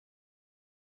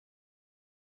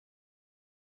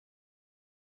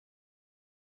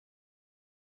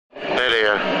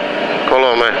4,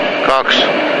 3, 2,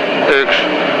 1.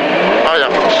 Aja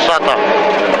 100.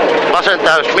 Vasen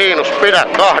täys miinus, pidä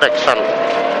 8.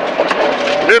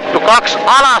 Nyppy 2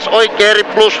 alas, oikea eri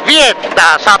plus,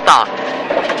 viettää 100.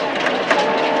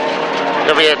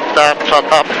 Ja viettää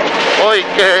 100.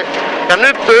 Oikee. Ja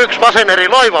nyppy 1, vasen eri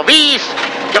loiva 5.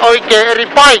 Ja oikea eri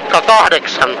paikka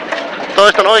 8.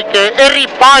 Toistan oikea eri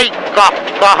paikka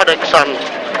 8.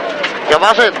 Ja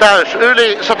vasen täys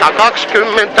yli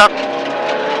 120.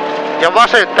 Ja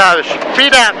vasen täys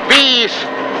pidä 5.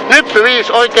 Nyppy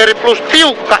 5, oikea eri plus,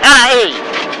 tiukka, älä ei.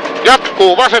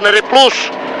 Jatkuu vasen eri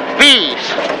plus 5.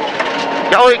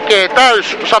 Ja oikea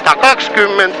täys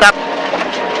 120.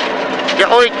 Ja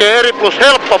oikea eri plus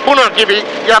helppo punakivi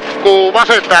jatkuu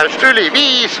vasen täys yli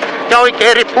 5. Ja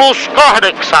oikea eri plus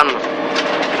 8.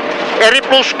 Eri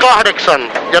plus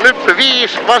 8. Ja nyppy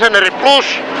 5, vasen eri plus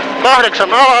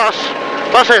 8 alas.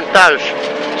 Vasen täys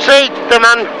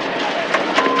 7.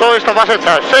 Toista vasen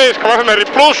täys 7. Vasen eri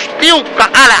plus, tiukka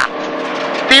älä.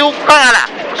 Tiukka älä.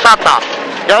 100.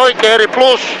 Ja oikea eri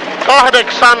plus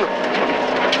 8.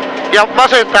 Ja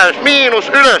vasen täys miinus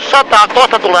ylös 100.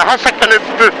 Kohta tulee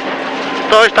hässäkkänyppy.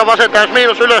 Toista vasen täys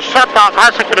miinus ylös 100.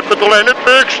 Hässäkkänyppy tulee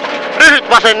nyppy 1. Lyhyt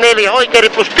vasen 4. Oikea eri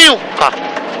plus tiukka.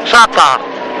 100.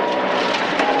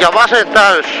 Ja vasen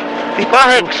täys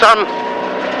 8.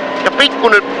 Ja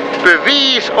pikkunyppy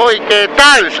 5. Oikea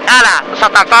täys älä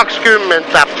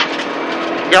 120.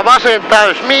 Ja vasen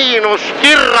täys miinus.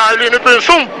 Kirraa yli nypyn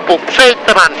sumppu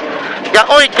 7. Ja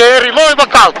oikea eri loiva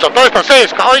kaltto. Toista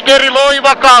 7. Oikea eri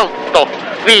loiva kaltto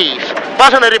 5.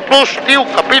 Vasen eri plus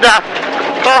tiukka pidä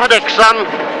 8.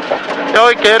 Ja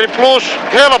oikea eri plus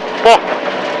helppo.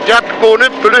 Jatkuu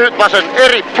nyppy lyhyt vasen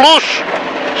eri plus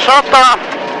 100.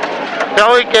 Ja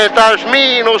oikea täys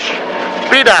miinus.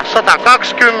 Pidä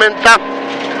 120.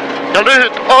 Ja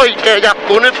lyhyt oikea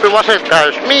jatkuu nyppy vasen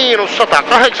täys miinus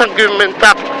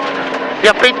 180.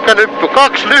 Ja pitkä nyppy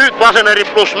 2. Lyhyt vasen eri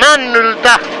plus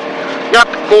männyltä.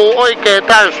 Jatkuu oikea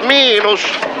täys miinus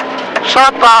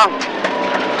 100.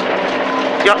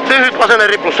 Ja lyhyt vasen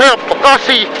eri plus helppo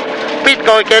 8.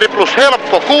 Pitkä oikea eri plus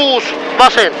helppo 6.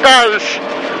 Vasen täys.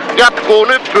 Jatkuu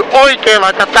nyppy oikealla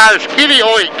ja täys kivi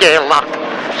oikealla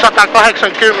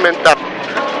 180.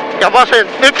 Ja vasen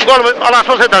nyppy 3 alas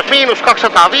vasen täys miinus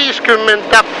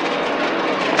 250.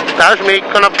 Täys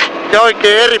miikkana. Ja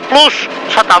oikea eri plus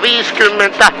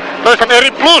 150. Toistan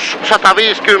eri plus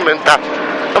 150.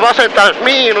 Ja vasen täys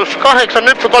miinus 8.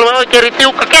 Nyppy 3 oikea eri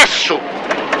tiukka kessu.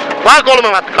 Vaan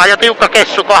 3 matkaa ja tiukka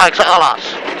kessu 8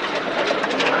 alas.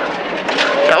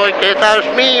 Ja oikea täys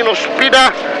miinus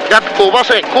pidä. Jatkuu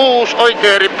vasen 6.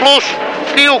 Oikea eri plus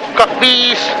tiukka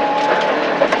 5.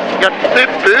 Ja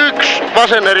nyppy 1.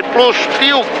 Vasen eri plus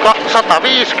tiukka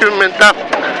 150.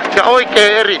 Ja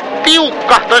oikea eri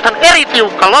tiukka. Toistan eri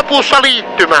tiukka. Lopussa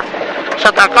liittymä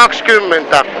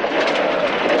 120.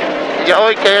 Ja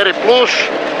oikea eri plus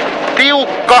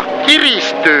tiukka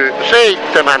kiristyy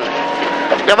 7.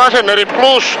 Ja vasen eri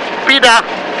plus pidä.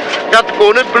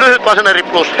 Jatkuu nyt lyhyt vasen eri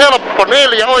plus helppo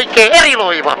 4. Oikea eri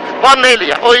loiva. Vaan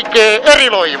 4. Oikea eri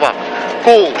loiva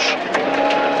 6.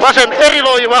 Vasen eri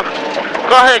loiva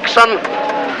 8.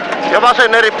 Ja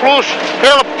vasen eri plus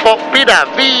helppo pidä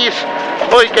 5.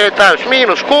 Oikea täys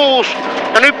miinus 6.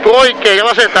 Ja nyppy oikea ja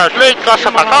vasen täys leikkaa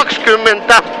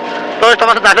 120. Toista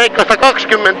vasen täys leikkaa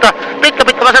 120.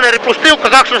 Pitkä vasen eri plus tiukka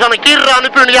 2-osainen kirraa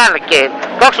nypyn jälkeen.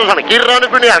 2-osainen kirraa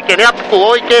nypyn jälkeen. Jatkuu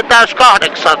oikea täys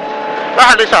 8.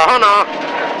 Vähän lisää hanaa.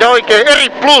 Ja oikea eri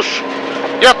plus.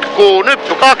 Jatkuu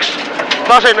nyppy 2.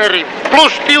 Vasen eri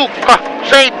plus tiukka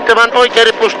 7. Oikea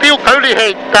eri plus tiukka yli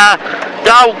heittää.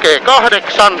 Ja aukee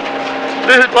 8.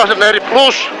 Lyhyt vasen eri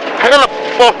plus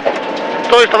helppo.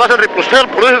 Toista vasen eri plus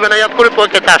helppo lyhyenä. Jatkuu nyt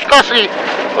oikea täys 8.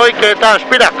 Oikea täys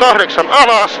pidä 8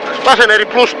 alas. Vasen eri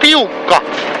plus tiukka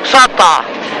 100.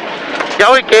 Ja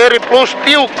oikea eri plus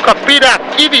tiukka pidä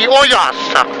kivi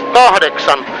ojassa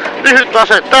 8. Lyhyt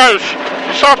vasen täys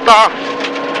 100.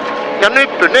 Ja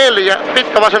nyppy 4.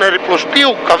 Pitkä vasen eri plus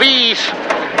tiukka 5.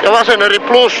 Ja vasen eri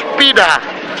plus pidä.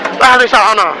 Vähän lisää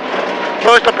hanaa.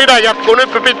 Toista pidä jatkuu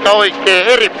nyppy pitkä oikea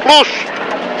eri plus.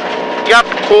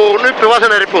 Jatkuu nyppy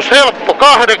vasen eri plus helppo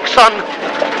 8.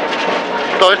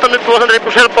 Toista nyppy vasen eri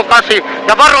plus helppo 8.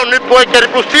 Ja varon nyppy oikea eri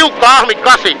plus tiukka ahmi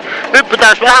 8. Nyppy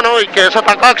täys vähän oikein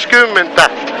 120.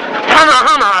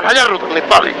 Hanaa, älä jarruta niin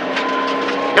paljon.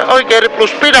 Ja oikea eri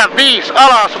plus pidä 5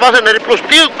 alas. Vasen eri plus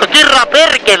tiukka kirraa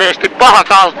perkeleesti paha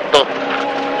kaltto.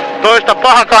 Toista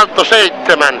paha kaltto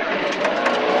 7.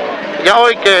 Ja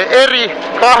oikea eri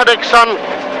 8.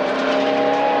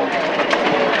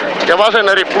 Ja vasen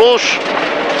eri plus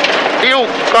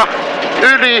tiukka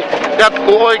yli.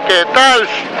 Jatkuu oikea täys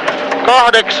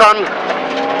 8.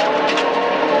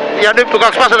 Ja nyppy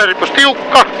 2 vasen eri plus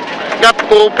tiukka.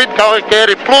 Jatkuu pitkä oikea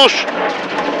eri plus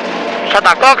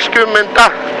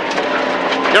 120.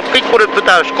 Ja pikkunyppy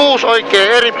täys 6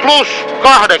 oikea eri plus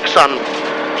 8.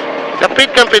 Ja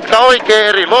pitkä oikea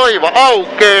eri loiva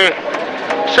aukee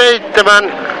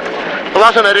 7.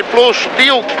 Vasen eri plus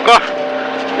tiukka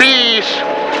 5.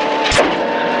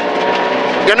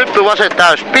 Ja nyppy vasen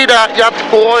täys pidä,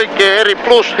 jatkuu oikea eri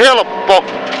plus helppo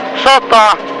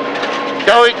 100.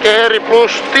 Ja oikea eri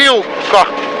plus tiukka,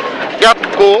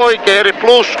 jatkuu oikea eri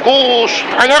plus 6.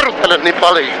 Jarruttele niin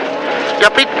paljon.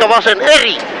 Ja pitkä vasen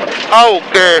eri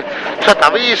aukee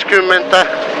 150.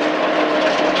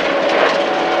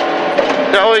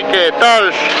 Ja oikea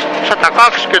täys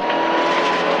 120.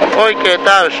 Oikea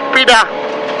täys pidä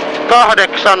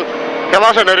 8. Ja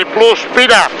vasen eri plus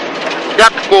pidä.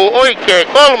 Jatkuu oikea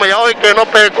 3 ja oikea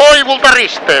nopea koivulta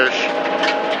risteys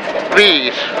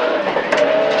 5.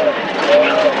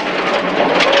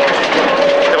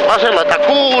 Ja vasemmata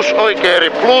 6, oikea eri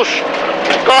plus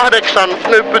 8,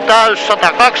 nyppy täys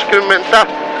 120.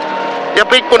 Ja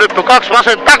pikkunyppy 2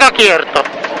 vasen takakierto.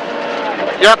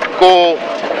 Jatkuu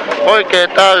oikea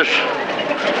täys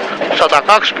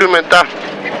 120.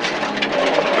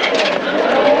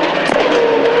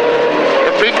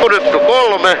 Pikkunyppy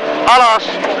 3, alas,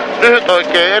 lyhyt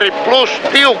oikea eri plus,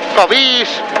 tiukka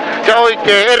 5 ja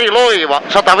oikea eri loiva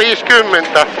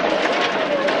 150.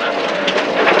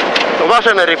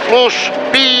 Vasen eri plus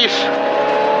 5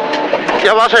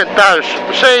 ja vasen täys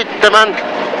 7.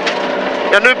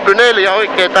 Ja nyppy 4,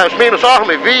 oikea täys miinus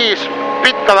ahmi 5,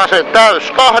 pitkä vasen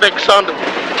täys 8.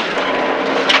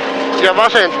 Ja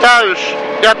vasen täys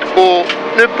jatkuu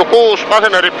nyppy 6,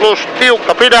 vasen eri plus,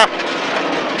 tiukka pidä.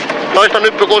 Toista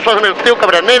nyppy 6 osainen, tiukka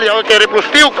pidä 4, oikea eri plus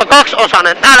tiukka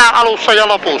 2-osainen, älä alussa ja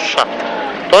lopussa.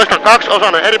 Toista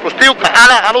 2-osainen, eri plus tiukka,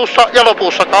 älä alussa ja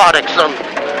lopussa 8.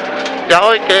 Ja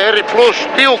oikea eri plus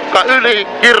tiukka yli,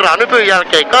 kirraa nypyn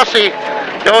jälkeen 8.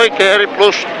 Ja oikea eri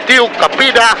plus tiukka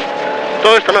pidä.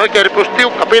 Toista oikea eri plus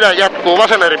tiukka pidä, jatkuu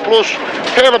vasen eri plus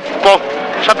helppo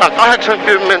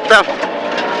 180.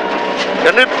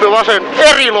 Ja nyppy vasen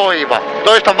eri loiva.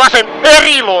 Toista vasen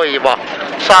eri loiva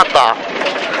 100.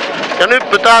 Ja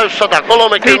nyppy täys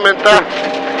 130.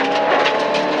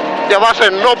 Ja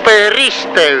vasen nopea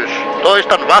risteys.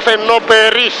 Toistan vasen nopea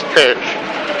risteys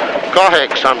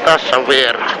 8. Tässä on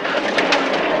vieraat.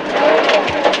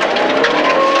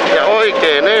 Ja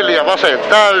oikea 4 vasen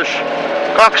täys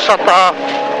 200.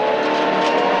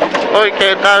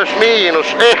 Oikea täys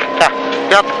miinus ehkä.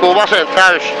 Jatkuu vasen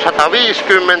täys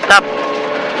 150.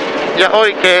 Ja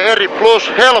oikea eri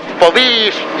plus helppo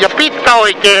 5 ja pitkä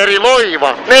oikea eri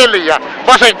loiva 4,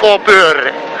 vasen K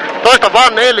pyöreä. Toista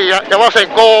vaan 4 ja vasen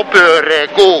K pyöreä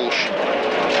 6.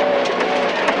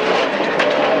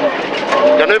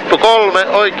 Ja nyppy 3,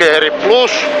 oikea eri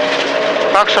plus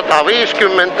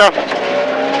 250.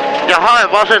 Ja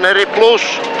hae vasen eri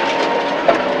plus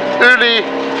yli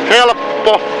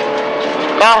helppo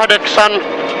 8.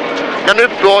 Ja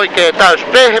nyppy oikea täys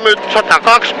pehmyt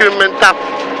 120.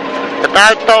 Ja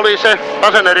täyttä oli se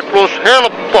vasen eri plus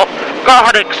helppo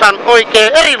 8, oikea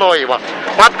eri loiva,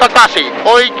 matka 8,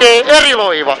 oikea eri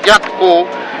loiva, jatkuu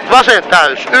vasen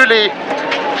täys yli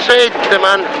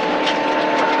 7,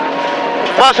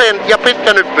 vasen ja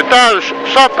pitkä nyppy täys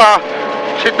 100,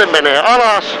 sitten menee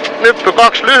alas, nyppy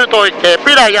 2 lyhyt oikea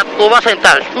pidä, jatkuu vasen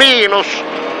täys miinus,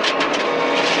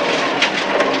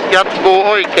 jatkuu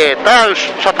oikea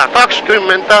täys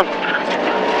 120.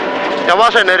 Ja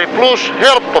vasen eri plus,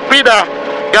 helppo pidä,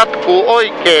 jatkuu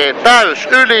oikea täys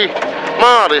yli,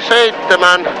 maali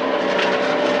 7.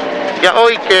 Ja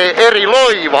oikea eri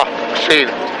loiva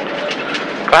siinä.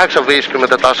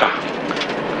 850 tasa.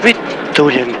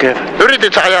 Vittujen kevät.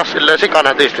 Yritit sä ajaa silleen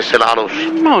sikanätisti siellä alussa?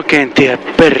 Mä oikein tiedä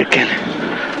perkele.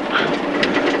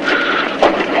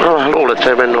 Mä luulen, että se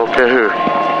ei mennyt oikein hyvin.